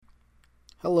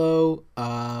Hello,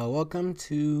 welcome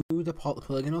to the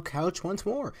Polygonal Couch once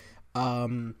more.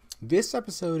 This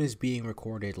episode is being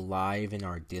recorded live in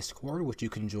our Discord, which you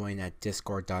can join at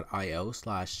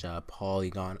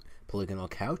discord.io/polygonal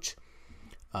couch.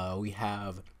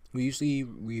 We're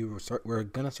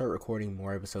gonna start recording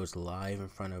more episodes live in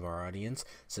front of our audience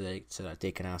so that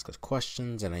they can ask us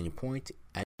questions at any point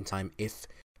at any time if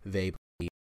they believe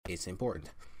it's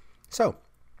important. So.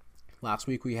 Last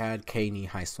week we had Kay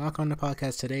High Stock on the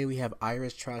podcast. Today we have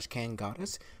Iris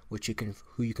TrashCanGoddess,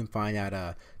 who you can find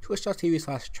at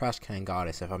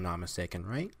twitch.tv/TrashCanGoddess, if I'm not mistaken,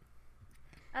 right?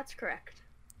 That's correct.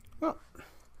 Well,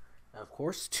 of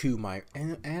course,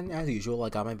 and as usual, I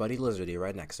got my buddy Lizardy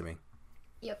right next to me.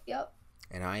 Yep.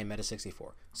 And I am at a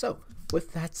 64. So,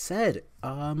 with that said,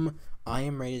 I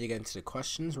am ready to get into the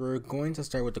questions. We're going to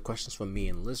start with the questions from me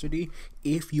and Lizardy.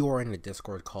 If you are in the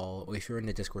Discord call, or if you're in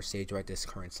the Discord stage right this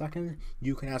current second,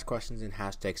 you can ask questions in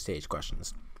hashtag stage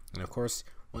questions. And of course,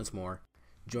 once more,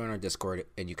 join our Discord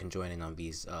and you can join in on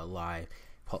these live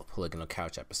Polygonal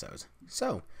Couch episodes.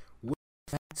 So, with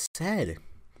that said,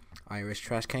 Irish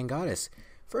TrashCanGoddess,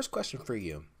 first question for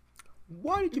you.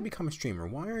 Why did you become a streamer?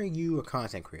 Why are you a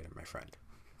content creator, my friend?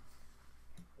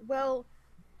 Well,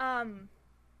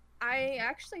 I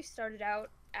actually started out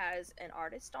as an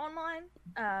artist online.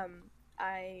 I've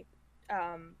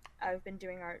been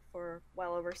doing art for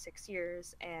well over 6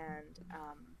 years, and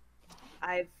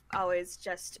I've always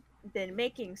just been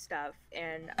making stuff,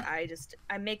 and I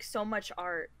make so much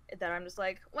art that I'm just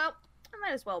like, well, I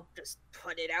might as well just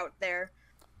put it out there,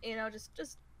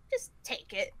 just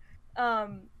take it.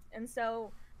 And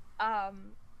so,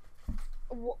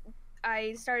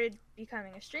 I started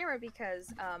becoming a streamer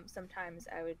because sometimes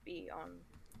I would be on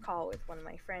call with one of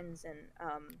my friends, and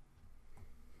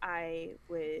I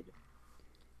would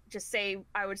just say,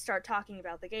 I would start talking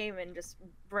about the game and just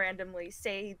randomly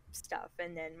say stuff,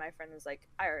 and then my friend was like,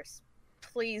 Iris,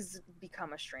 please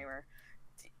become a streamer.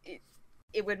 It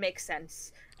would make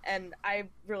sense. And I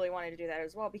really wanted to do that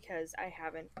as well because I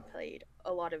haven't played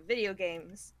a lot of video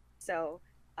games, so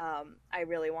I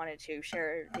really wanted to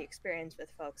share the experience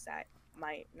with folks that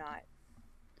might not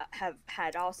have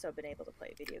had also been able to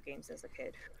play video games as a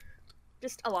kid.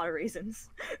 Just a lot of reasons.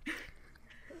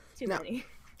 Too many.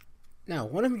 Now,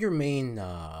 one of your main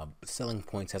selling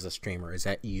points as a streamer is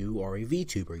that you are a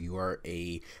VTuber. You are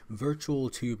a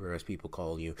virtual tuber, as people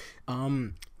call you.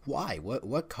 Why?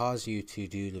 What caused you to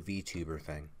do the VTuber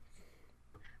thing?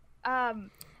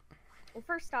 Well,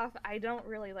 first off, I don't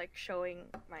really like showing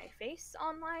my face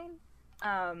online,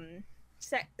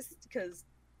 because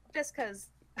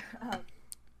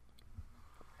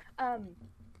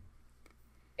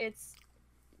it's,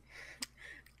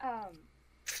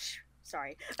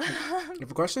 sorry. If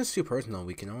a question is too personal,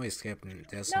 we can always skip. No,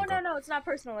 it's not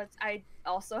personal. I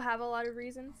also have a lot of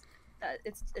reasons.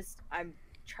 I'm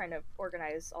trying to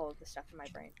organize all of the stuff in my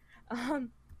brain.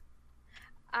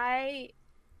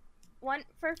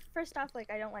 First off, like,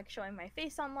 I don't like showing my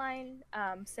face online.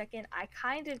 Second, I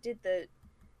kind of did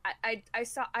I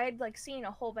had like seen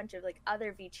a whole bunch of like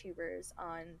other VTubers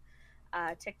on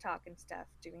TikTok and stuff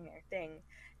doing their thing,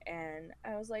 and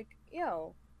I was like,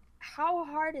 yo, how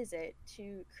hard is it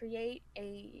to create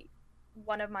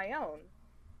one of my own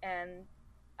and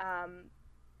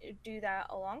do that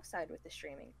alongside with the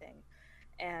streaming thing?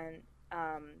 And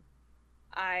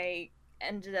I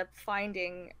ended up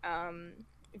finding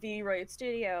V-Roid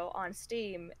Studio on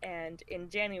Steam and in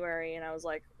January, and I was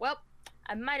like, well,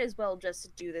 I might as well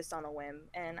just do this on a whim,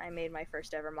 and I made my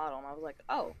first ever model, and I was like,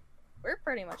 oh, we're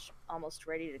pretty much almost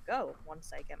ready to go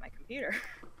once I get my computer.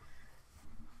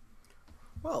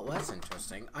 Well, that's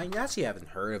interesting. I actually haven't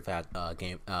heard of that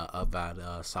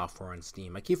software on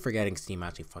Steam. I keep forgetting Steam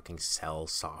actually fucking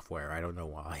sells software. I don't know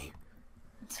why.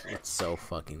 It's so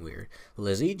fucking weird.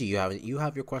 Lizzie, you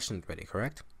have your questions ready,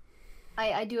 correct?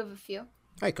 I do have a few.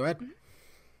 All right, go ahead.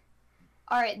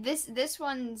 All right, this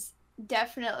one's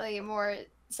definitely more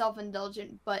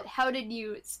self-indulgent, but how did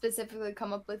you specifically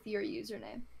come up with your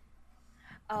username?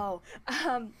 Oh,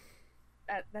 that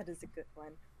is a good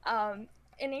one.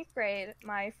 In 8th grade,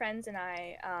 my friends and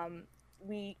I,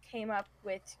 we came up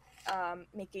with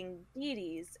making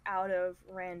deities out of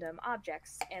random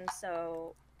objects, and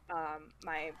so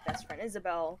my best friend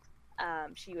Isabel,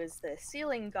 she was the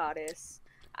ceiling goddess.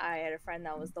 I had a friend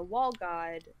that was the wall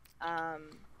god.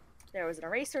 There was an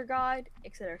eraser god,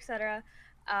 etc., etc.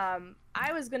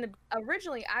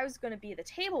 Originally I was gonna be the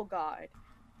table god,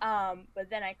 but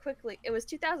then it was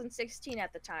 2016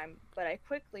 at the time, but I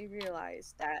quickly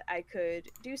realized that I could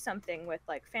do something with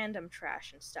like fandom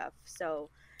trash and stuff. So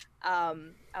I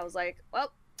was like,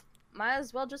 well, might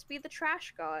as well just be the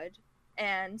trash god.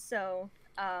 And so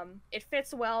it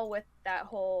fits well with that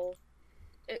whole,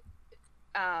 it,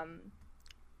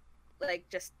 like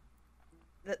just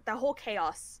the whole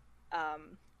chaos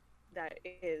that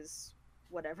is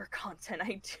whatever content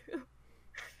I do.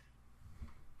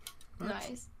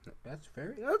 Nice.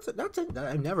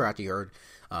 I've never actually heard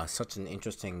such an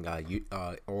interesting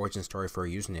origin story for a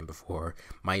username before.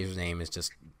 My username is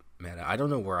just meta. I don't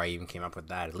know where I even came up with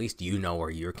that. At least you know where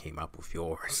you came up with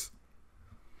yours.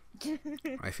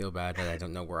 I feel bad that I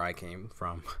don't know where I came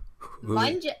from.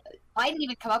 I didn't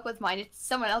even come up with mine. It's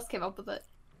someone else came up with it.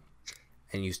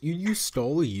 And you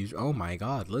stole oh my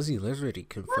god, Lizzie Lizardy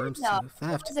confirms No,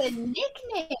 theft. it was a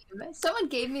nickname. Someone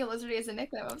gave me Lizardy as a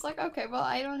nickname. I was like, okay, well,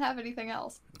 I don't have anything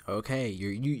else. Okay,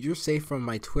 you're safe from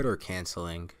my Twitter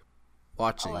canceling.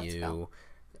 Watching let's you. go.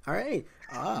 All right.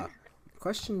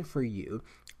 Question for you.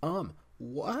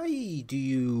 Why do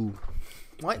you?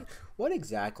 What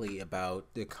exactly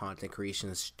about the content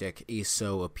creation stick is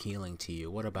so appealing to you?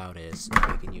 What about it is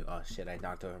making you? Oh shit! I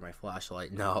knocked over my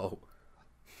flashlight. No.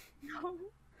 No.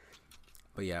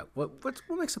 But yeah, what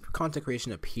makes up content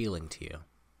creation appealing to you?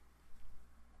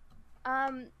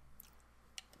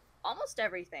 Almost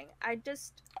everything.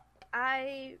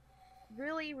 I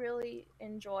really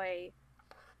enjoy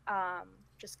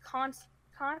just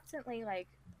constantly like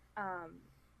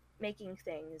making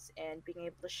things and being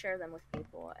able to share them with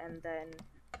people, and then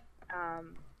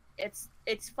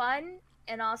it's fun,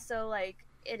 and also like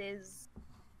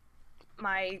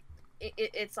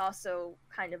it's also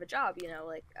kind of a job, you know,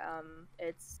 like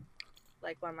it's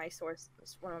like one of my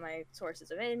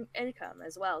sources of income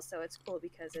as well, so it's cool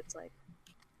because it's like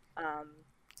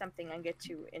something I get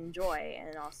to enjoy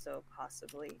and also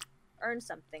possibly earn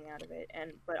something out of it,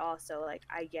 but also like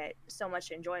I get so much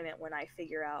enjoyment when I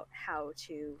figure out how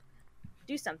to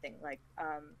do something. Like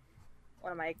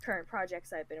one of my current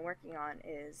projects I've been working on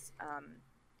is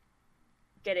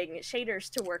getting shaders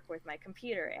to work with my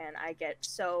computer, and I get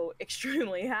so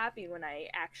extremely happy when I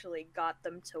actually got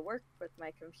them to work with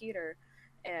my computer,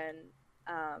 and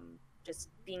just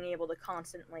being able to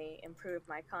constantly improve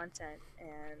my content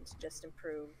and just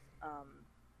improve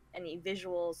any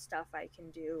visual stuff I can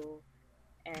do,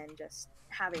 and just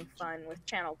having fun with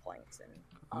channel points and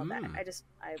all that.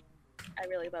 I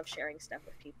really love sharing stuff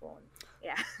with people, and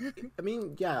yeah. I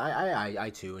mean, yeah, I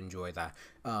too enjoy that.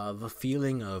 The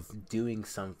feeling of doing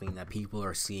something that people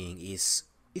are seeing is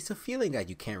a feeling that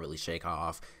you can't really shake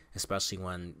off, especially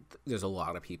when there's a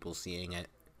lot of people seeing it.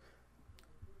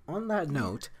 On that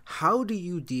note, how do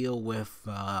you deal with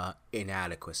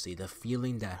inadequacy? The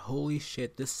feeling that, holy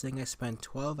shit, this thing I spent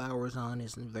 12 hours on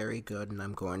isn't very good and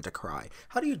I'm going to cry.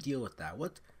 How do you deal with that?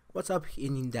 What's up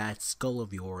in that skull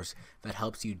of yours that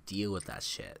helps you deal with that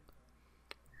shit?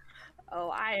 Oh,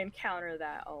 I encounter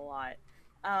that a lot.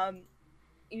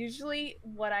 Usually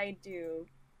what I do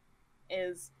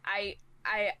is I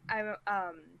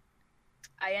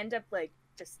end up like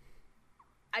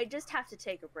I just have to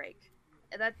take a break.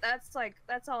 That's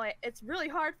all it's really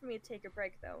hard for me to take a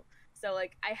break though. So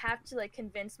like I have to like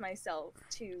convince myself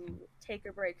to take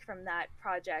a break from that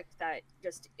project that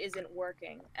just isn't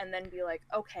working, and then be like,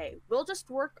 okay, we'll just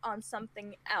work on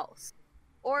something else.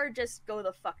 Or just go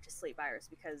the fuck to sleep, Iris,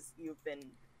 because you've been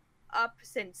up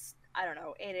since, I don't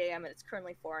know, 8 a.m. and it's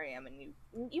currently 4 a.m. and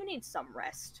you need some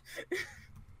rest.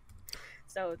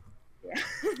 So, yeah.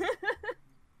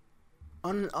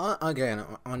 On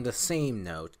the same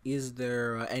note, is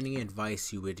there any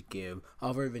advice you would give,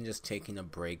 other than just taking a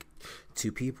break,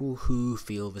 to people who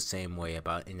feel the same way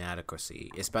about inadequacy,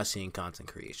 especially in content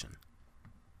creation?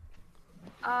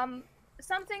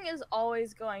 Something is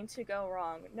always going to go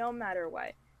wrong, no matter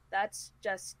what. That's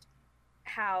just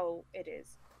how it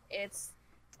is. It's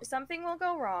something will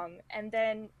go wrong, and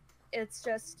then it's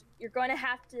just you're going to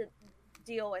have to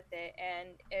deal with it, and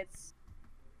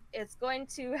it's going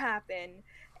to happen,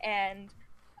 and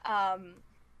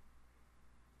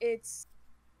it's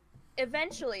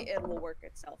eventually it will work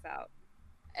itself out.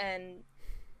 And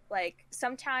like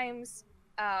sometimes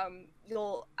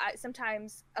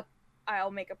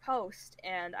I'll make a post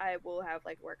and I will have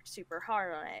like worked super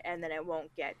hard on it, and then it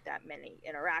won't get that many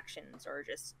interactions, or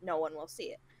just no one will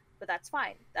see it. But that's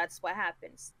fine. That's what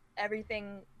happens.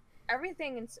 Everything's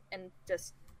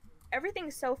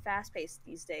so fast paced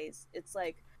these days. It's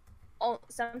like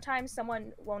sometimes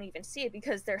someone won't even see it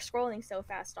because they're scrolling so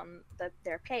fast on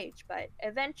their page. But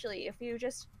eventually, if you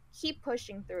just keep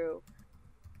pushing through,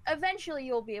 eventually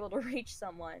you'll be able to reach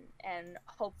someone, and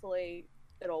hopefully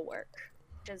it'll work.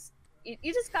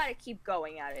 You just gotta keep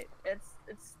going at it. It's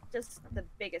just the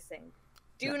biggest thing.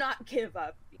 Do not give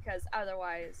up, because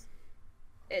otherwise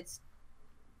if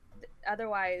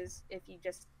you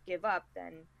just give up,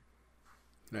 then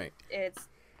Right. That's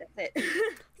it.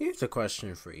 Here's a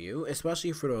question for you,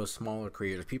 especially for those smaller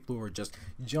creators, people who are just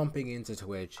jumping into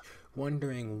Twitch,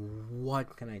 wondering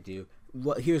what can I do?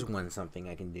 Here's something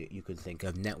I can do. You could think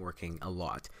of networking a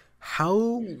lot.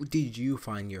 How did you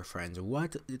find your friends?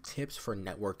 What tips for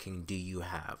networking do you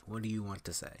have? What do you want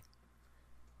to say?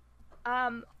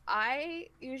 I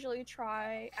usually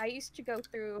I used to go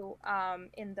through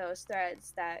in those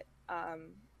threads that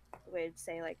would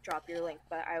say like drop your link,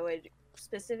 but I would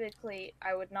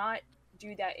not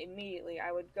do that immediately.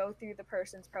 I would go through the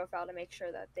person's profile to make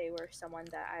sure that they were someone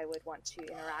that I would want to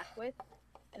interact with.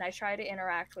 And I try to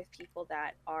interact with people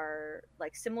that are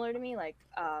like similar to me, like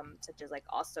such as like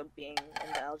also being in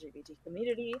the LGBT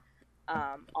community,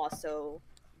 also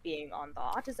being on the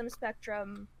autism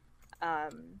spectrum,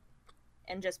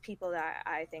 and just people that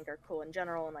I think are cool in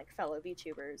general, and like fellow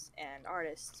VTubers and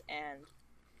artists, and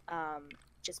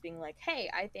just being like, hey,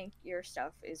 I think your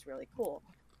stuff is really cool,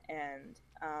 and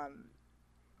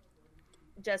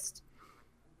just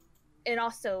and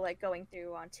also like going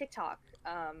through on TikTok,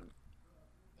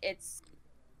 it's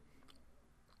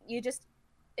you just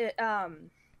it,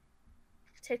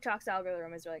 TikTok's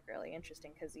algorithm is like really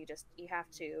interesting because you have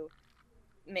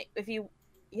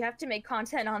to make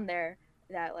content on there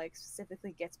that like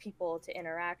specifically gets people to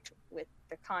interact with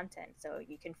the content, so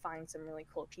you can find some really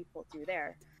cool people through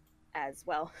there as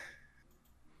well.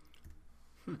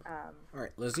 All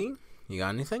right, Lizzie, you got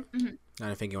anything?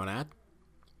 Anything you want to add?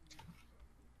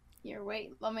 Here,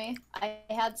 wait, I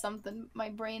had something, my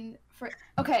brain,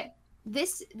 okay,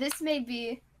 this may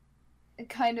be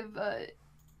kind of a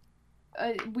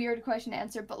weird question to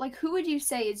answer, but like, who would you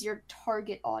say is your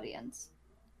target audience?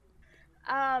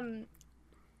 I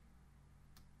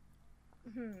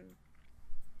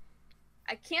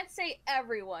can't say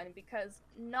everyone because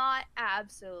not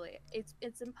absolutely.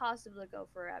 It's impossible to go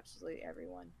for absolutely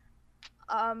everyone.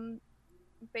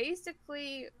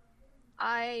 Basically,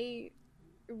 I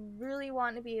really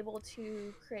want to be able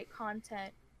to create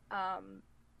content.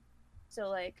 So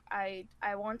like I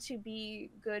want to be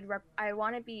I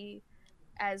want to be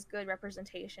as good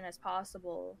representation as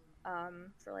possible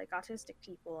for like autistic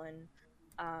people and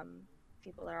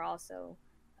people that are also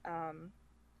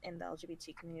in the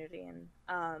LGBT community, and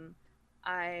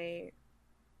I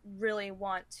really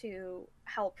want to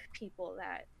help people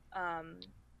that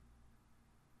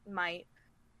might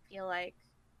feel like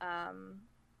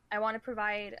I want to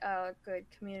provide a good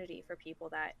community for people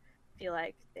that feel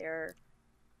like they're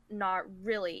not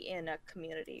really in a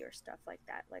community or stuff like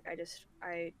that. Like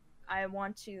I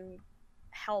want to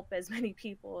help as many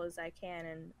people as I can,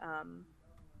 and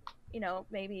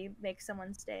maybe make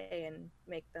someone stay and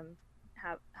make them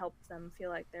help them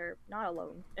feel like they're not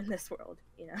alone in this world,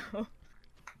 Yeah.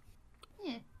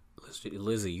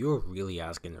 Lizzie, you're really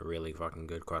asking really fucking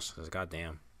good questions.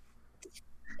 Goddamn.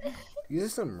 These are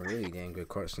some really damn good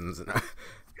questions. I'm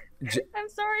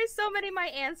sorry, so many of my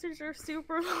answers are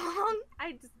super long.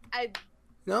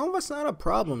 No, that's not a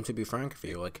problem, to be frank with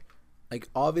you. Like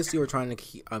obviously I'm trying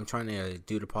to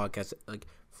do the podcast like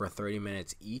for 30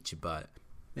 minutes each, but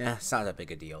yeah, it's not that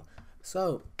big a deal.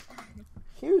 So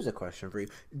here's a question for you.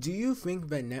 Do you think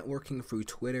that networking through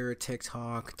Twitter,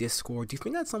 TikTok, Discord, do you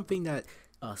think that's something that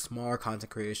smaller content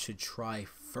creators should try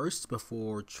first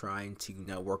before trying to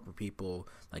network with people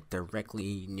like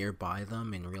directly nearby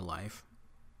them in real life?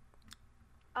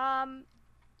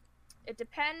 It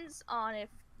depends on if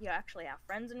you actually have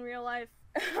friends in real life.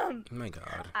 Oh my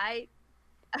god. I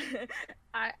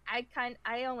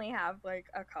only have like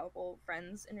a couple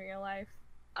friends in real life,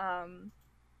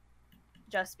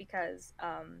 just because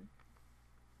of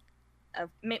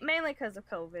mainly because of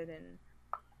COVID and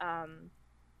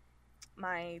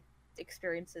my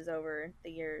experiences over the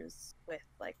years with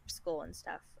like school and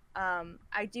stuff.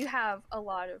 I do have a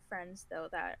lot of friends though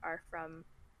that are from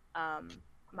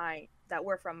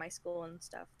were from my school and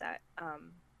stuff that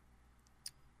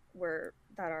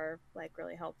are like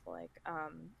really helpful. Like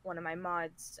one of my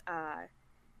mods I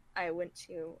went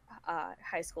to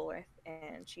high school with,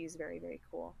 and she's very, very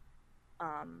cool.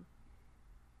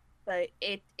 But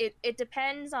it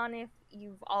depends on if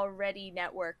you've already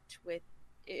networked with.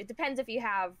 It depends if you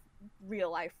have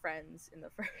real life friends in the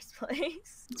first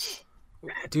place.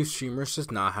 Do streamers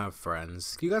just not have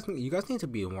friends? You guys need to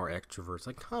be more extroverts.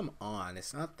 Like, come on,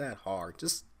 it's not that hard.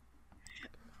 Just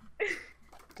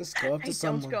go up to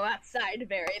someone. I don't go outside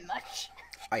very much.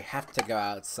 I have to go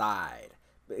outside.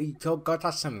 Go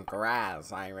touch some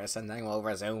grass, Iris, and then we'll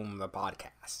resume the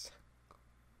podcast.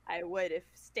 I would if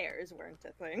stairs weren't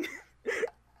a thing.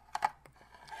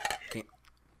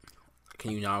 Can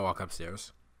you not walk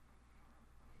upstairs?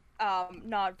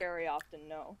 Not very often,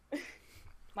 no.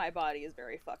 my body is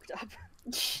very fucked up.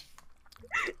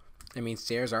 I mean,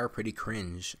 stairs are pretty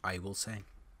cringe, I will say.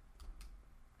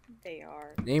 They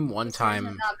are. Name one These stairs are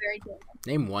time. not very good.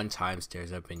 Name one time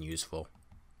stairs have been useful.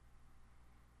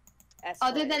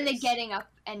 Other than the Escalators. getting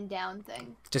up and down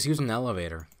thing. Just use an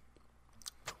elevator.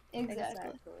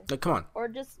 Exactly. Like, come on. Or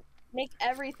just make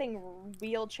everything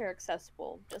wheelchair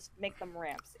accessible. Just make them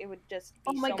ramps. It would just be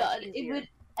Oh my so god, much it easier. would.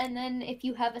 And then if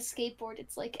you have a skateboard,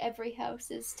 it's like every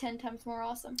house is 10 times more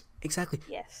awesome. Exactly.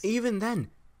 Yes. Even then,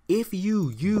 if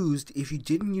you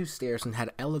didn't use stairs and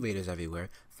had elevators everywhere,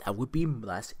 that would be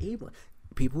less able.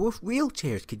 People with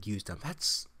wheelchairs could use them.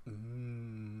 That's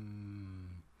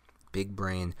big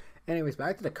brain. Anyways,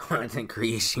 back to the content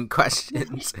creation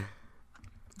questions.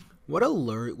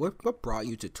 What brought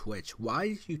you to Twitch? Why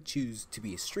did you choose to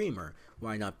be a streamer?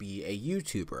 Why not be a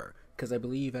YouTuber? Because I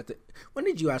believe when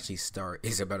did you actually start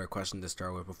is a better question to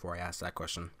start with before I ask that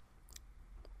question.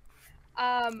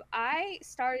 I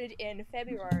started in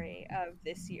February of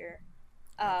this year.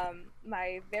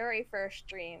 My very first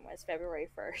stream was February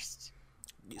 1st.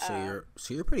 So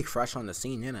you're pretty fresh on the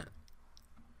scene, innit?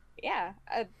 Yeah.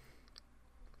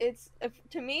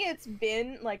 To me it's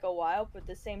been like a while, but at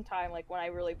the same time, like when I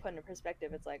really put into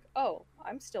perspective, it's like, oh,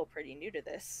 I'm still pretty new to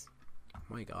this. Oh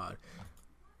my god.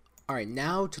 Alright,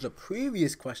 now to the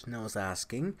previous question I was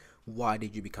asking. Why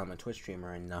did you become a Twitch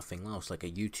streamer and nothing else, like a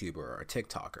YouTuber or a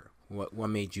TikToker? What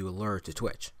made you allure to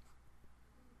Twitch?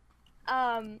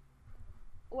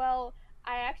 Well,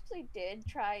 I actually did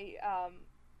try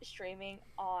streaming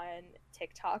on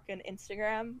TikTok and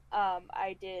Instagram.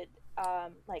 I did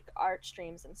like art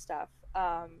streams and stuff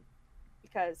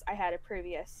because I had a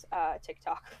previous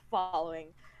TikTok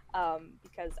following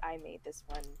because I made this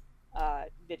one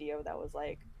video that was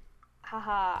like,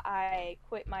 haha, I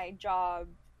quit my job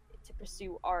to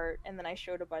pursue art, and then I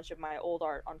showed a bunch of my old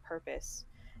art on purpose,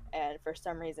 and for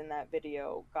some reason that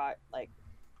video got like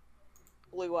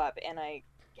blew up, and I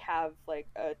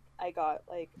got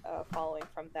like a following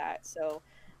from that. So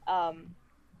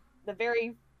the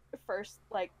very first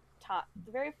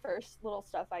little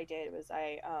stuff I did was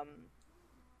I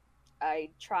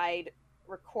tried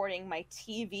recording my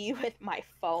TV with my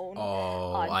phone.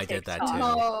 Oh, on I did that too.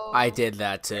 TikTok. Oh. I did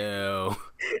that too.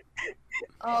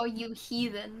 Oh, you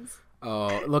heathens.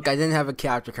 Oh, look, I didn't have a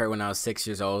capture card when I was 6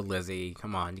 years old, Lizzie.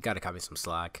 Come on, you gotta cut me some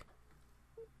slack.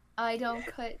 I don't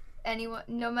cut anyone,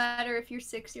 no matter if you're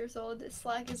 6 years old, the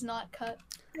slack is not cut.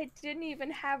 I didn't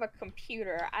even have a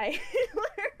computer. I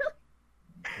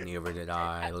literally Neither did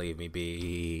I. Leave me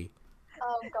be.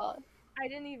 Oh god. I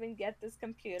didn't even get this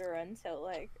computer until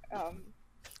like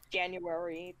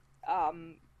January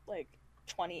like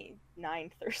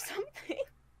 29th or something.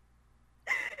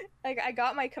 Like I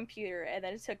got my computer and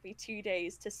then it took me 2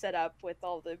 days to set up with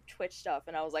all the Twitch stuff,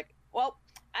 and I was like, well,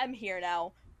 I'm here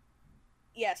now.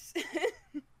 Yes.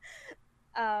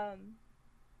 But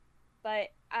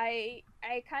I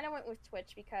kind of went with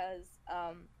Twitch because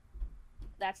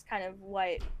that's kind of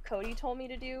what Cody told me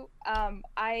to do.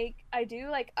 I do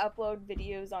like upload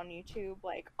videos on YouTube,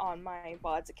 like on my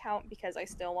VODs account, because I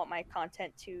still want my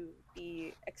content to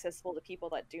be accessible to people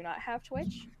that do not have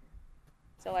Twitch.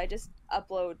 So I just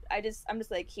upload. I'm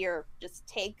just like, here, just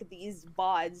take these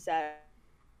VODs that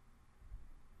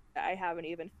I haven't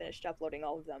even finished uploading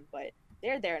all of them, but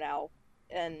they're there now,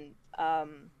 and I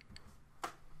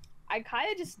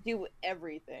kind of just do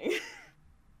everything.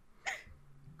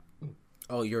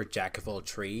 Oh, you're a jack of all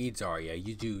trades, are ya?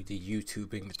 You do the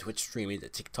YouTubing, the Twitch streaming, the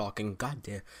TikToking.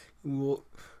 Goddamn. Well,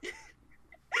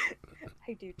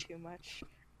 I do too much,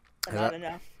 but not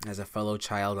enough. as a fellow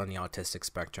child on the autistic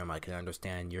spectrum, I can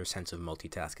understand your sense of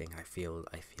multitasking. I feel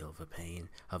the pain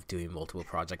of doing multiple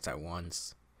projects at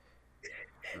once.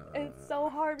 It's so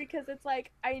hard because it's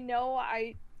like I know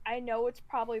it's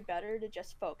probably better to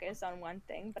just focus on one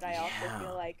thing, but I also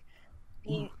feel like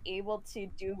being able to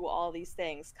do all these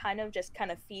things kind of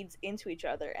feeds into each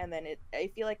other, and then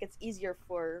I feel like it's easier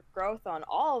for growth on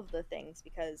all of the things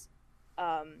because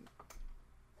on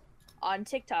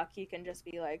TikTok you can just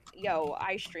be like, yo,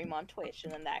 I stream on Twitch,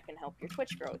 and then that can help your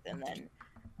Twitch growth, and then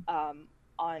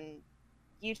on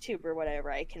YouTube or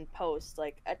whatever I can post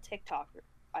like a TikTok.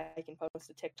 I can post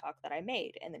a TikTok that I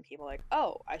made, and then people are like,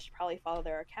 oh, I should probably follow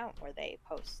their account where they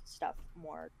post stuff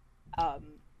more.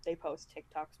 They post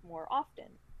TikToks more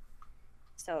often.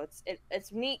 So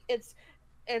it's neat. It's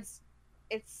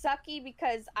sucky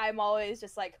because I'm always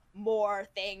just like, more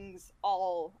things.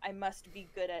 I must be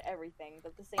good at everything.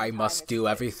 But at the same time, I must do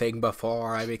like, everything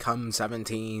before I become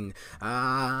 17.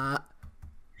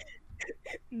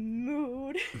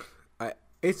 Mood.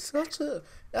 It's such a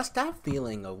that's that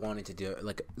feeling of wanting to do it.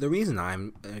 Like the reason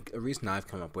a reason I've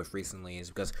come up with recently is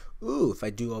because if I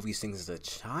do all these things as a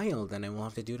child, then I won't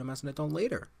have to do them as an adult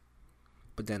later.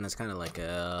 But then it's kind of like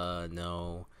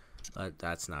no,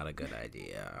 that's not a good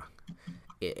idea.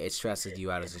 It stresses you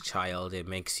out as a child. It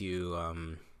makes you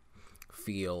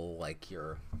feel like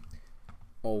you're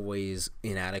always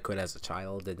inadequate as a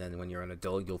child, and then when you're an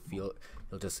adult, you'll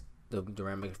just the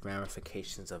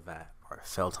ramifications of that are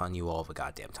felt on you all the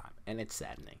goddamn time, and it's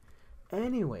saddening.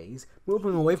 Anyways,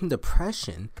 moving away from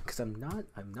depression, because I'm not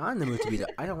in the mood to be.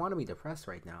 I don't want to be depressed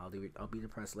right now. I'll be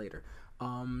depressed later.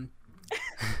 How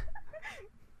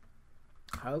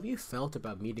have you felt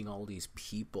about meeting all these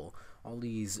people, all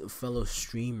these fellow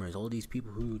streamers, all these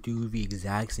people who do the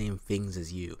exact same things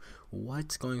as you?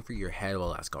 What's going through your head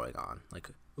while that's going on?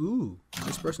 Like, ooh,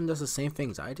 this person does the same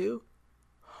things I do?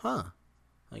 Huh.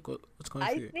 Like, what's going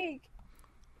through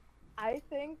I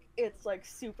think it's like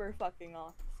super fucking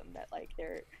awesome that like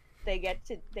they get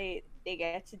to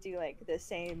do like the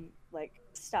same like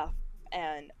stuff,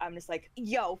 and I'm just like,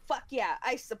 yo, fuck yeah,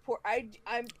 I support. I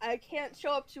can't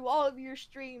show up to all of your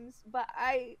streams, but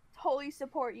I totally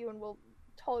support you and will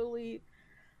totally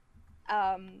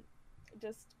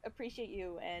just appreciate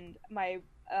you. And my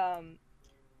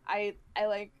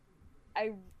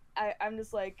I'm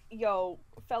just like, yo,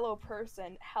 fellow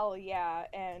person, hell yeah.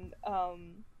 And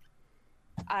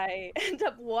I end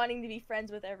up wanting to be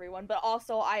friends with everyone, but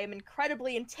also I am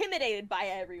incredibly intimidated by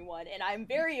everyone, and I'm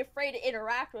very afraid to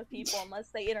interact with people unless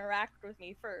they interact with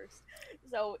me first.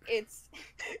 So it's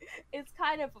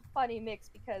kind of a funny mix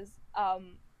because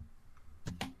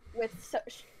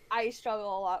I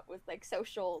struggle a lot with like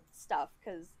social stuff,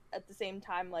 because at the same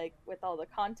time, like with all the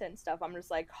content stuff, I'm just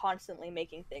like constantly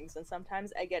making things, and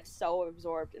sometimes I get so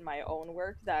absorbed in my own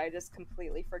work that I just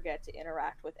completely forget to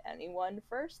interact with anyone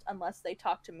first, unless they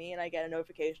talk to me and I get a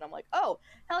notification. I'm like, oh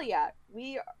hell yeah,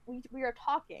 we are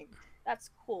talking, that's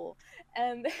cool.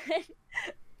 And then,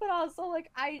 but also like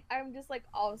I'm just like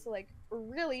also like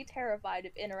really terrified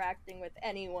of interacting with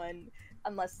anyone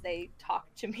unless they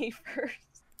talk to me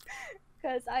first,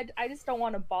 because I just don't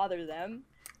want to bother them.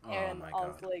 Oh and my I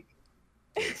was god. like,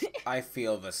 I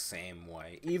feel the same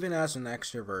way. Even as an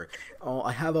extrovert,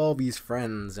 I have all these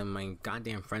friends and my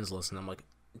goddamn friends list, and I'm like,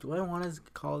 do I want to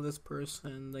call this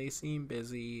person? They seem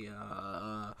busy.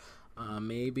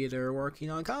 Maybe they're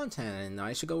working on content, and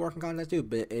I should go work on content too.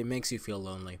 But it makes you feel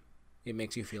lonely. It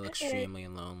makes you feel extremely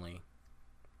lonely.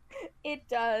 it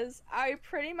does. I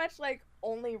pretty much like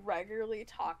only regularly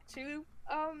talk to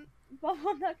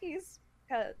Bubble Nuckies,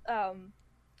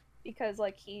 because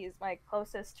like he's my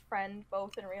closest friend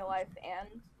both in real life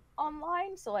and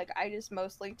online, so like I just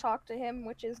mostly talk to him,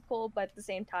 which is cool. But at the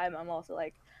same time, I'm also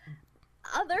like,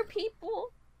 other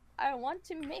people I want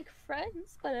to make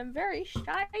friends, but I'm very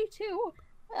shy too.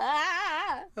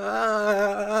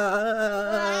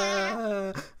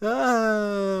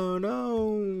 Oh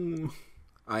no.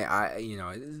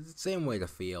 It's the same way to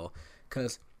feel,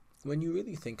 because when you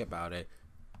really think about it,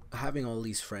 having all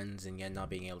these friends and yet not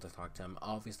being able to talk to them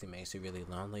obviously makes you really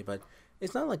lonely. But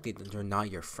it's not like they're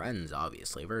not your friends.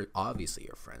 Obviously, they're obviously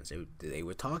your friends. They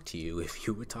would talk to you if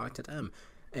you would talk to them.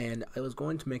 And I was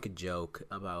going to make a joke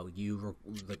about you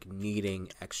like needing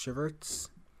extroverts,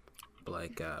 but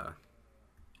like I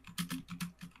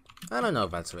don't know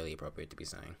if that's really appropriate to be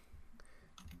saying.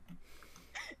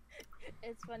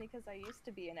 It's funny because I used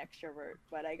to be an extrovert,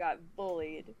 but I got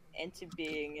bullied into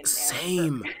being an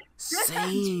Same.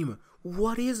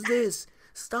 What is this?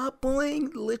 Stop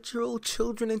bullying literal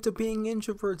children into being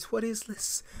introverts. What is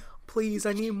this? Please,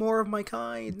 I need more of my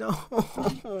kind. No.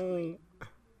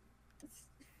 It's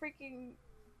freaking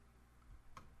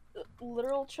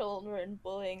literal children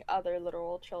bullying other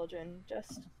literal children.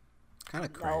 Just kind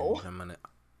of cringe. No. I'm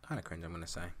gonna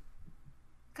say.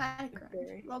 Kind of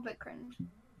cringe. A little bit cringe.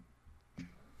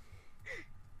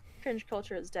 Cringe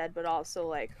culture is dead, but also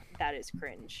like that is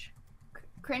cringe.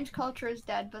 Cringe culture is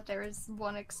dead, but there is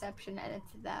one exception, and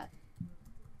it's that.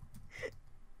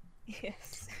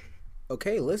 Yes.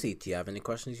 Okay, Lizzie, do you have any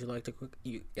questions you'd like to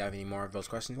you have any more of those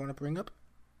questions you want to bring up?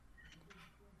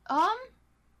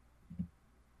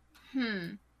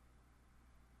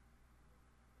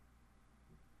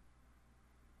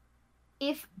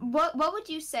 If what would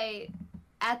you say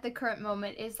at the current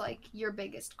moment is like your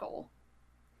biggest goal?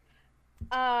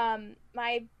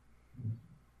 My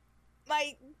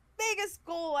biggest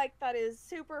goal, like that is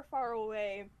super far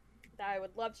away, that I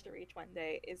would love to reach one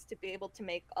day, is to be able to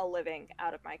make a living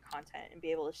out of my content and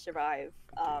be able to survive,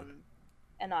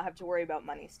 and not have to worry about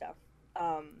money stuff.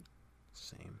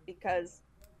 Same. Because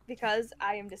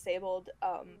I am disabled,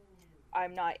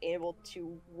 I'm not able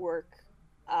to work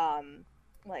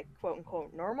like quote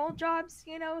unquote normal jobs,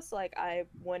 you know, so like I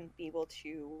wouldn't be able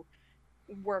to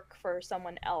work for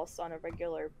someone else on a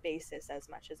regular basis as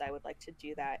much as I would like to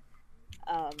do that.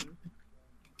 And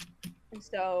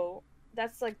so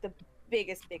that's like the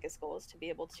biggest goal, is to be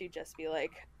able to just be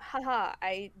like, haha,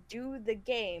 I do the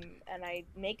game and I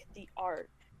make the art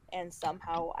and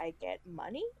somehow I get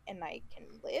money and I can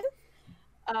live.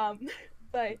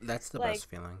 But That's the like, best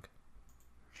feeling.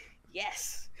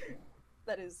 yes,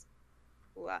 that is,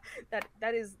 wow, that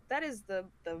is the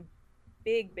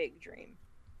big dream.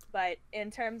 But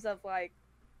in terms of like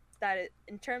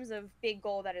in terms of big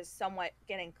goal that is somewhat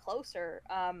getting closer,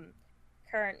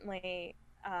 currently,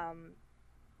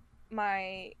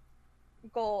 my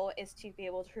goal is to be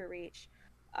able to reach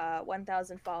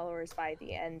 1,000 followers by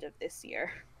the end of this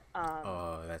year.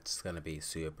 Oh, that's gonna be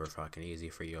super fucking easy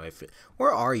for you.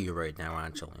 Where are you right now,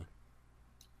 actually?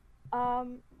 I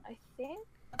think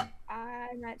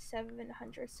I'm at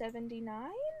 779.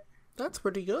 That's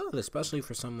pretty good, especially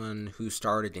for someone who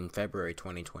started in February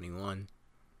 2021.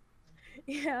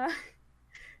 Yeah,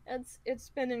 it's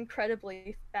been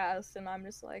incredibly fast, and I'm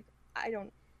just like, I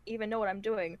don't even know what I'm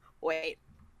doing. Wait,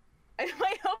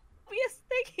 my obvious.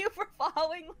 Thank you for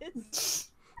following Liz.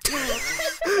 Someone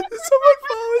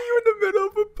following you in the middle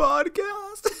of a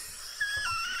podcast.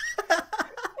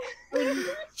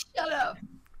 Shut up.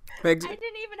 I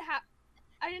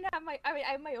didn't have my. I mean,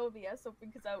 I have my OBS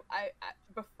open because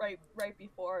right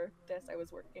before this, I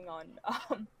was working on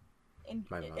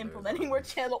implementing more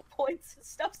channel points and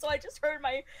stuff. So I just heard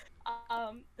my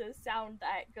the sound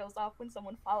that goes off when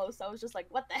someone follows. So I was just like,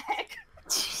 what the heck?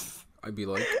 I'd be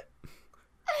like,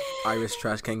 Iris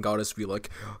TrashCanGoddess be like,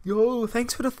 yo,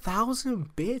 thanks for the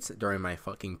 1,000 bits during my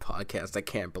fucking podcast. I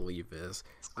can't believe this.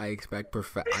 I expect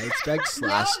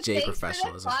slash J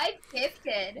professionalism.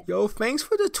 Yo, thanks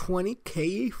for the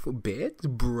 20k for bits,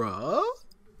 bruh.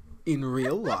 In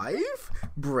real life,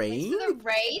 brain. Thanks for the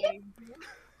raid.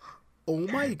 Oh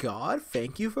my god,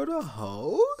 thank you for the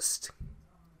host.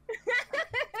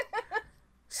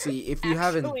 See, if you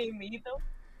haven't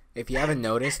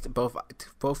noticed, both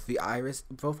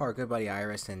our good buddy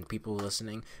Iris and people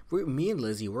listening, me and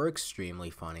Lizzie, we're extremely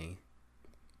funny.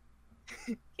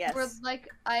 Yes. We're like,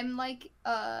 I'm like,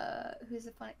 who's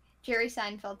the funny? Jerry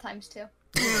Seinfeld times 2.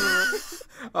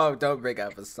 Oh, don't bring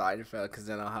up a Seinfeld, because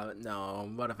then I'll have no.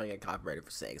 What if I get copyrighted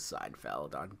for saying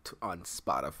Seinfeld on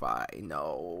Spotify?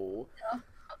 No.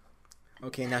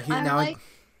 Okay, now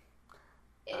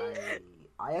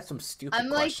I have some stupid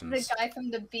questions. I'm like the guy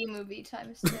from the B movie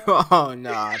times 2. Oh,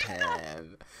 not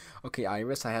him. Okay,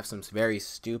 Iris, I have some very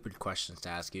stupid questions to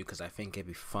ask you because I think it'd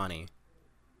be funny.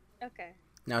 Okay.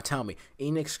 Now tell me,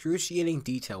 in excruciating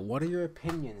detail, what are your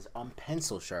opinions on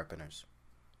pencil sharpeners?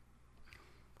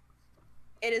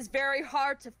 It is very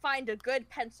hard to find a good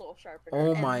pencil sharpener.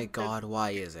 Oh my god,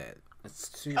 why is it?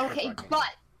 It's super okay, fucking...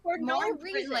 but for no more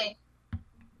reason.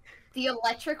 The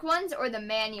electric ones or the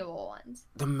manual ones?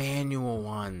 The manual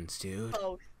ones, dude.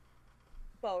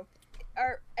 Both.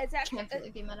 Or it's actually Can't feel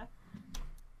like the meta.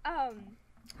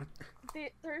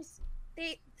 There's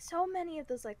so many of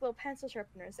those like little pencil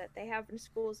sharpeners that they have in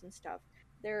schools and stuff.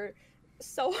 They're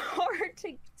so hard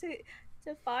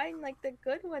to find like the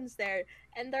good ones there,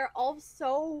 and they're all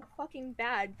so fucking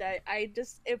bad that I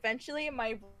just eventually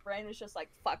my brain is just like,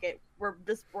 fuck it, we're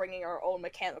just bringing our own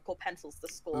mechanical pencils to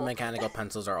school. Mechanical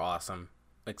pencils are awesome,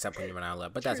 except when you run out of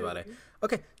lead, but that's True. about it.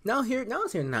 Okay, now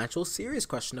let's hear an actual serious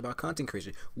question about content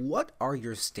creation. What are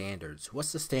your standards?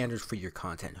 What's the standard for your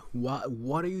content?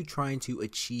 What are you trying to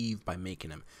achieve by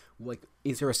making them? Like,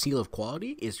 is there a seal of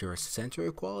quality? Is there a center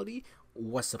of quality?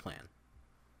 What's the plan?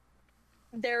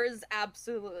 There is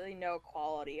absolutely no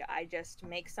quality. I just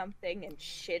make something and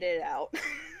shit it out.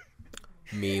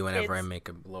 Me, whenever I make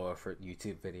a blow up for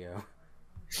YouTube video.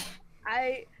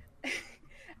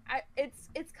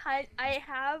 It's kind. I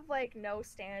have like no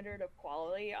standard of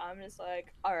quality. I'm just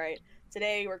like, all right,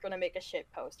 today we're gonna make a shit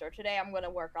post, or today I'm gonna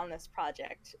work on this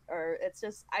project, or it's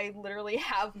just I literally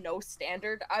have no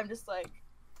standard. I'm just like,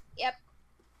 yep,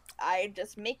 I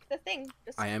just make the thing.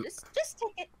 Just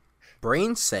take it.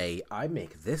 Brains say, I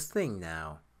make this thing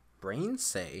now. Brains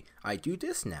say, I do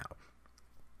this now.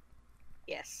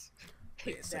 Yes.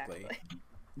 Basically. Exactly.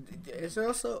 Is there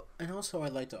also, and also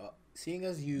I'd like to, seeing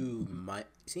as you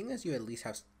at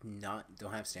least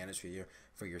don't have standards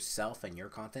for yourself and your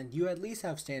content, you at least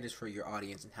have standards for your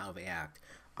audience and how they act.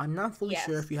 I'm not fully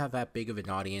sure if you have that big of an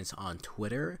audience on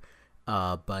Twitter,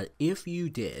 but if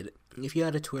you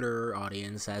had a Twitter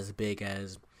audience as big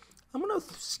as, I'm going to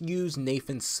use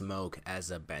Nathan Smoke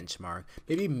as a benchmark.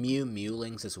 Maybe Mew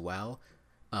Mewlings as well.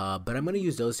 But I'm gonna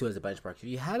use those two as a benchmark. If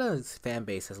you had a fan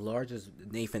base as large as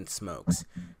Nathan Smokes,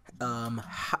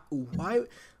 how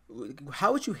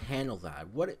would you handle that?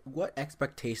 What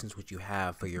expectations would you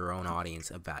have for your own audience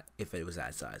of that if it was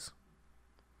that size?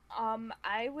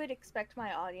 I would expect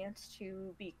my audience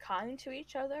to be kind to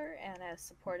each other and as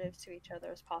supportive to each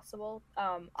other as possible.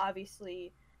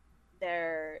 Obviously,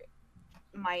 there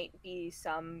might be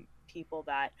some people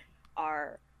that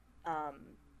are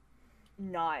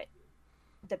not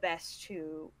the best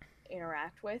to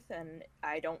interact with, and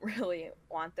I don't really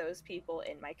want those people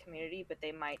in my community, but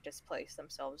they might just place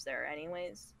themselves there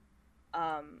anyways.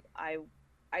 I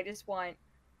just want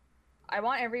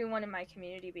everyone in my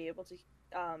community to be able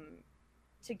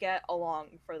to get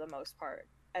along for the most part,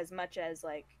 as much as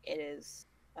like it is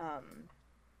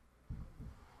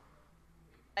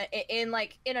in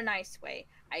a nice way,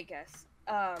 I guess.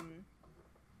 I'm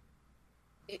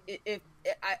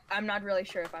not really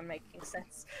sure if I'm making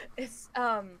sense. It's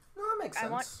No, that makes sense. I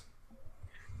want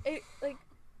it like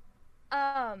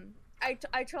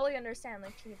I totally understand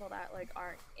like people that like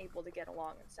aren't able to get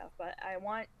along and stuff, but I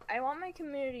want my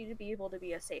community to be able to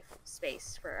be a safe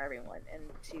space for everyone and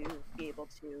to be able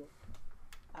to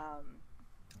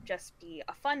just be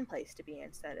a fun place to be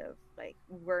instead of like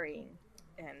worrying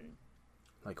and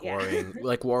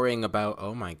worrying about,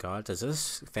 oh my god, does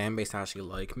this fan base actually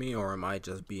like me, or am I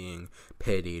just being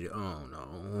pitied? Oh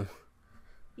no.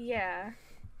 Yeah.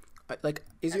 Like,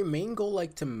 is your main goal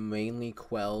like to mainly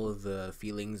quell the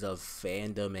feelings of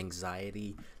fandom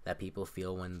anxiety that people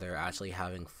feel when they're actually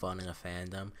having fun in a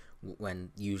fandom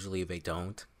when usually they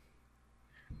don't?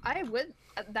 I would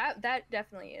that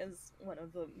definitely is one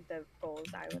of the goals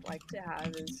I would like to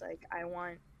have, is like I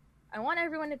want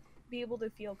everyone to be able to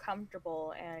feel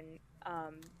comfortable and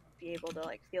be able to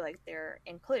like feel like they're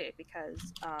included,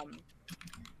 because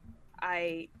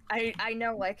I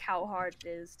know like how hard it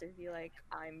is to feel like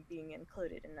I'm being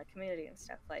included in the community and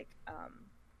stuff. Like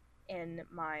in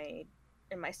my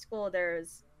school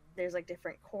there's like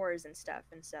different cores and stuff,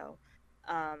 and so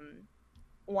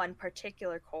one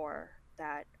particular core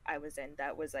that I was in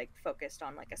that was like focused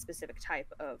on like a specific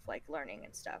type of like learning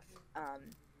and stuff.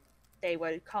 They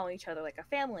would call each other like a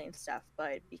family and stuff,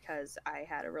 but because I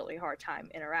had a really hard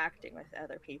time interacting with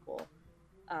other people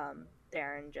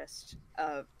there, and just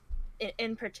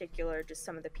in particular just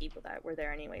some of the people that were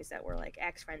there anyways that were like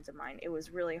ex-friends of mine, it was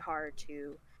really hard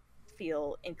to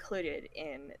feel included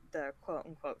in the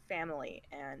quote-unquote family,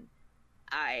 and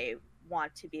I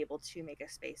want to be able to make a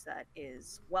space that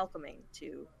is welcoming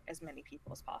to as many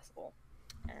people as possible.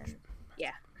 And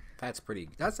yeah, that's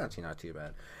actually not too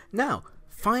bad. Now,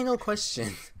 final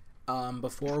question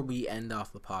before we end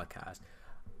off the podcast.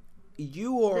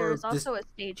 There's also a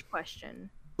stage question.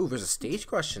 Ooh, there's a stage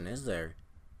question, is there?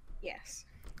 Yes.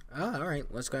 Oh, all right,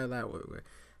 let's go that way.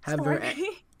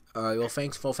 Well,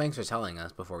 thanks for telling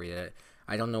us before we did it.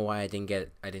 I don't know why I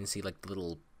didn't see like the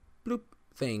little bloop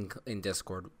thing in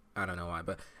Discord. I don't know why,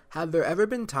 but have there ever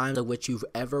been times in which you've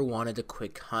ever wanted to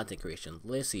quit content creation?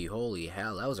 Lissy, holy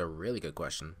hell, that was a really good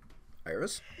question.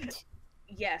 Iris?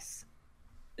 Yes.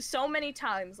 So many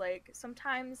times. Like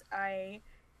sometimes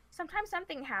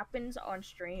something happens on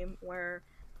stream where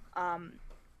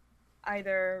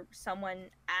either someone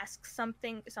asks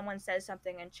something, someone says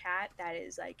something in chat that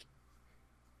is like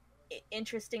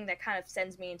interesting, that kind of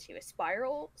sends me into a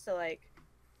spiral. So like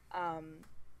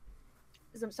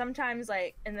sometimes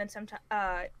like, and then sometimes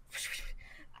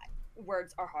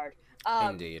words are hard.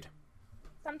 Indeed.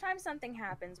 Sometimes something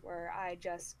happens where I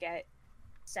just get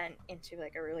sent into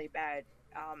like a really bad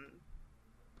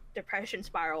depression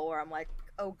spiral where I'm like,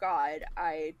 oh god,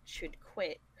 I should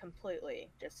quit completely.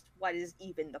 Just what is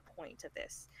even the point of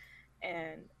this?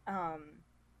 And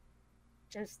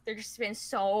there's just been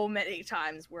so many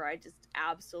times where I just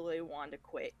absolutely want to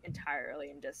quit entirely,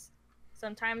 and just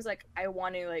sometimes like I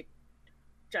want to like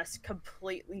just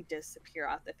completely disappear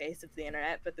off the face of the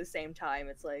internet, but at the same time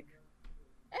it's like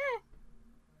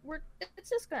it's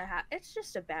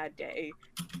just a bad day,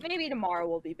 maybe tomorrow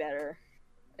will be better.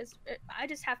 I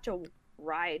just have to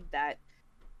ride that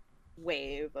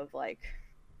wave of like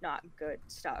not good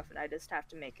stuff, and I just have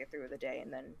to make it through the day,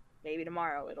 and then maybe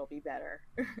tomorrow it'll be better.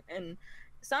 And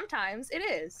sometimes it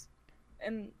is.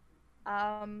 And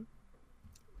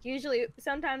usually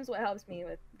sometimes what helps me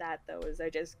with that though is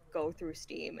I just go through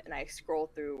Steam and I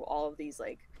scroll through all of these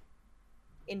like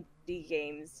indie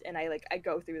games, and I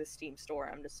go through the Steam store.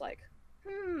 I'm just like,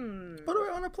 what do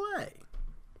I want to play?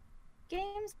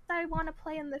 Games I want to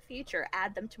play in the future.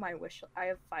 Add them to my wish. I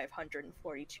have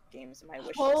 542 games in my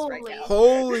wish list right now.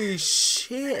 Holy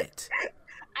shit!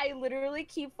 I literally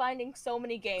keep finding so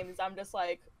many games. I'm just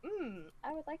like,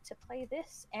 I would like to play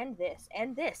this and this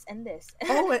and this and this.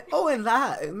 And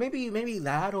that maybe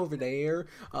that over there.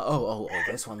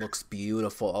 This one looks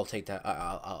beautiful. I'll take that.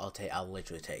 I'll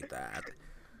literally take that.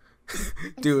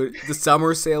 Dude, the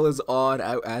summer sale is on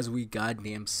as we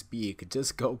goddamn speak.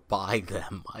 Just go buy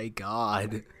them. My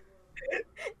God.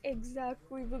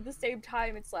 Exactly, but at the same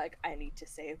time, it's like, I need to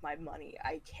save my money.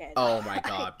 I can't. Oh my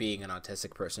God, being an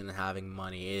autistic person and having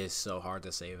money is so hard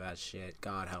to save that shit.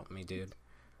 God help me, dude.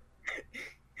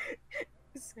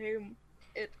 Same.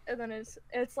 And then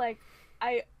it's like,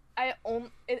 I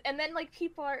own it, and then like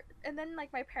people are, and then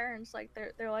like my parents, like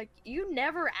they're like, you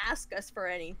never ask us for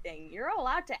anything. You're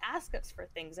allowed to ask us for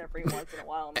things every once in a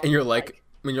while. And you're like,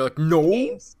 no.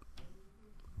 Games.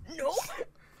 No.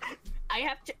 I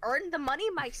have to earn the money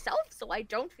myself, so I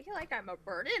don't feel like I'm a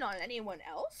burden on anyone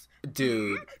else.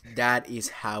 Dude, that is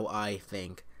how I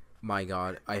think. My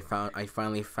God, I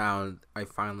finally found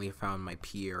my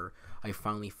peer. I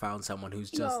finally found someone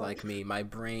who's just like me.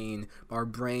 Our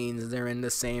brains, they're in the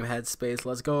same headspace.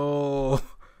 Let's go.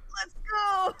 Let's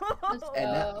go.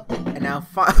 And now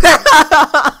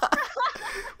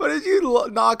what did you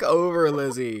knock over,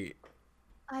 Lizzie?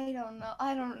 I don't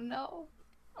know.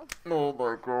 Oh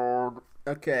my God.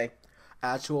 Okay.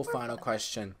 Actual final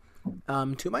question.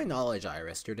 To my knowledge,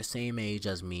 Iris, you're the same age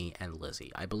as me and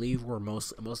Lizzie. I believe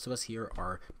most of us here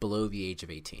are below the age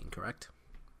of 18, correct?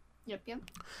 Yep.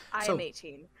 I am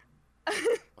 18.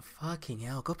 Fucking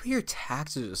hell, go pay your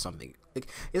taxes or something. Like,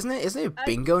 isn't it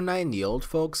bingo night in the old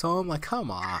folks' home? Like,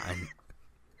 come on.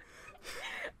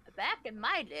 Back in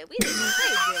my day, we didn't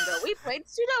play bingo. We played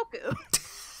Sudoku.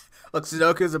 Look,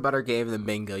 Sudoku is a better game than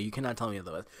bingo. You cannot tell me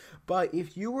otherwise. But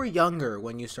if you were younger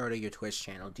when you started your Twitch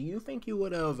channel, do you think you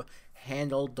would have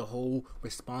handled the whole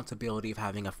responsibility of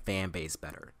having a fan base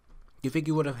better? Do you think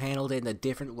you would have handled it in a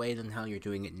different way than how you're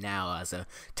doing it now as a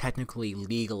technically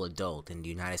legal adult in the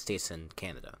United States and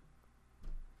Canada?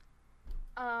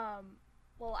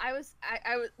 Well,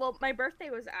 well, my birthday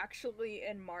was actually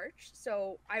in March,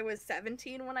 so I was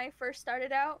 17 when I first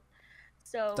started out.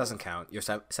 So doesn't count. You're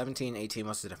 17, 18.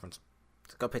 What's the difference?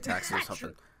 Go pay taxes or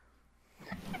something.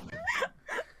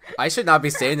 I should not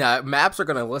be saying that. Maps are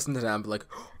gonna listen to that and be like,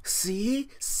 see?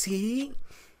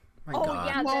 My God.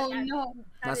 Yeah, no.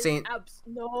 Not saying.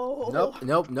 No.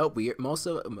 Nope. We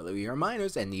are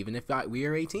minors, and even if we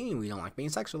are 18, we don't like being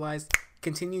sexualized.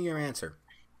 Continue your answer.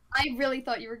 I really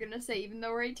thought you were gonna say, even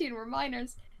though we're 18, we're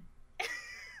minors.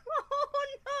 Oh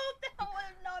no, that would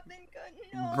have not been good.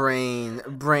 No.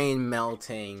 Brain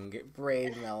melting.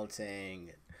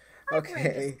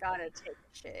 Okay. Just gotta take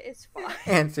shit. It's fine.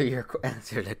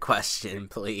 Answer the question,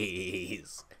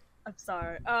 please. I'm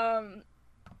sorry.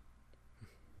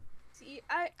 See,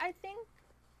 I think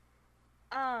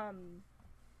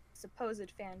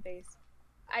supposed fan base.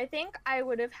 I think I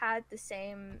would have had the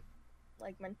same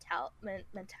like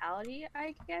mentality,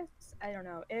 I guess. I don't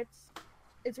know. It's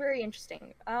very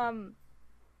interesting.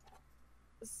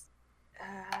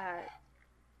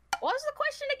 What was the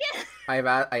question again?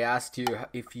 I asked you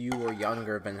if you were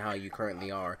younger than how you currently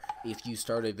are. If you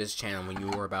started this channel when you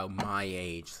were about my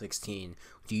age, 16,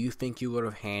 do you think you would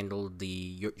have handled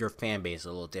your fan base a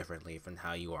little differently from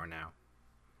how you are now?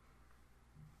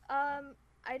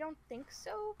 I don't think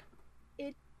so.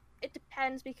 It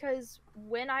depends, because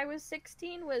when I was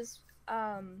 16 was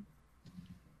Oh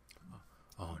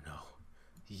no.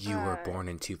 You were born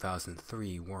in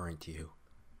 2003, weren't you?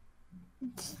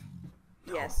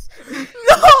 No. Yes.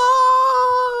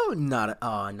 No! Not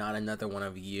another one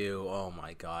of you. Oh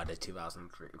my God, the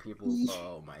 2003 people.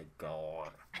 Oh my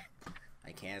God.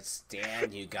 I can't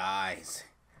stand you guys.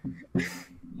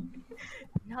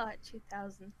 Not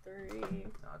 2003.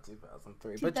 Not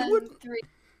 2003. 2003.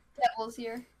 Devil's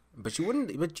here. But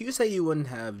you say you wouldn't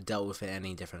have dealt with it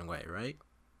any different way, right?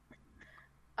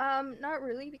 Not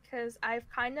really, because I've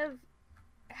kind of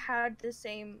had the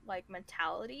same like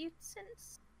mentality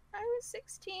since I was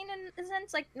 16, in a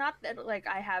sense. Like, not that like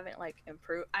I haven't like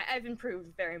improved. I've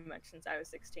improved very much since I was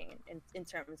 16 in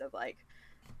terms of like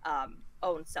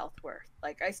own self-worth.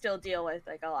 Like, I still deal with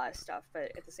like a lot of stuff,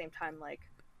 but at the same time, like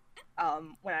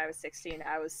when I was 16,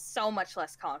 I was so much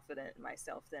less confident in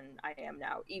myself than I am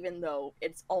now, even though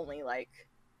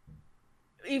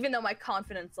my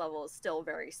confidence level is still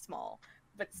very small.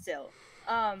 But still,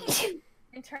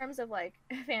 in terms of like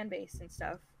fan base and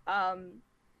stuff, I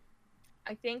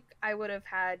think I would have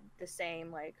had the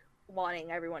same like wanting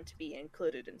everyone to be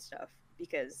included and stuff,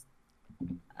 because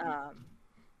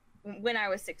when I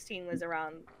was 16 was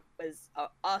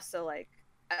also like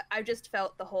I just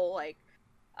felt the whole like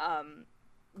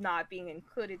not being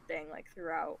included thing like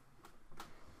throughout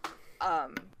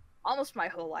almost my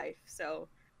whole life. So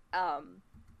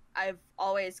I've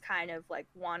always kind of like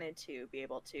wanted to be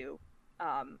able to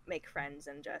make friends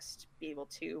and just be able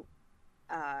to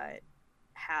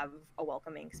have a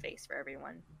welcoming space for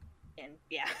everyone. And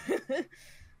yeah.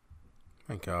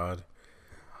 My God.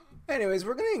 Anyways,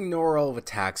 we're gonna ignore all the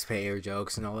taxpayer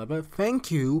jokes and all that, but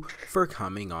thank you for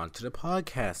coming on to the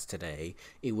podcast today.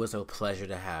 It was a pleasure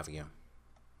to have you.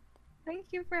 Thank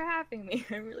you for having me.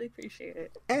 I really appreciate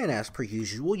it. And as per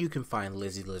usual, you can find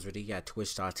Lizzie Lizardy at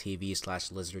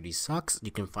twitch.tv/LizardySucks.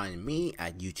 You can find me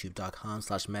at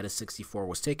youtube.com/meta64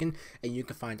 was taken. And you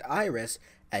can find Iris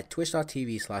at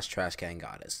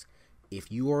twitch.tv/TrashCanGoddess.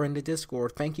 If you are in the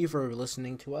Discord, thank you for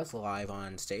listening to us live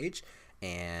on stage.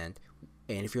 And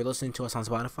if you're listening to us on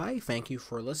Spotify, thank you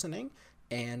for listening.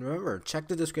 And remember, check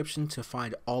the description to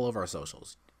find all of our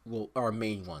socials. Well, our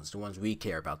main ones, the ones we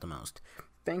care about the most.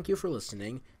 Thank you for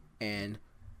listening, and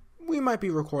we might be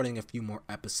recording a few more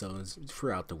episodes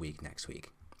throughout the week next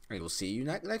week. And we'll see you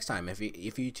next time. If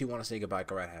you two want to say goodbye,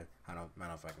 go right ahead. I don't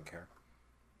fucking care.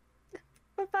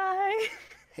 Bye-bye.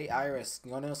 Hey, Iris,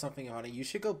 you want to know something, honey? You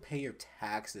should go pay your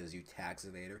taxes, you tax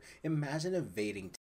evader. Imagine evading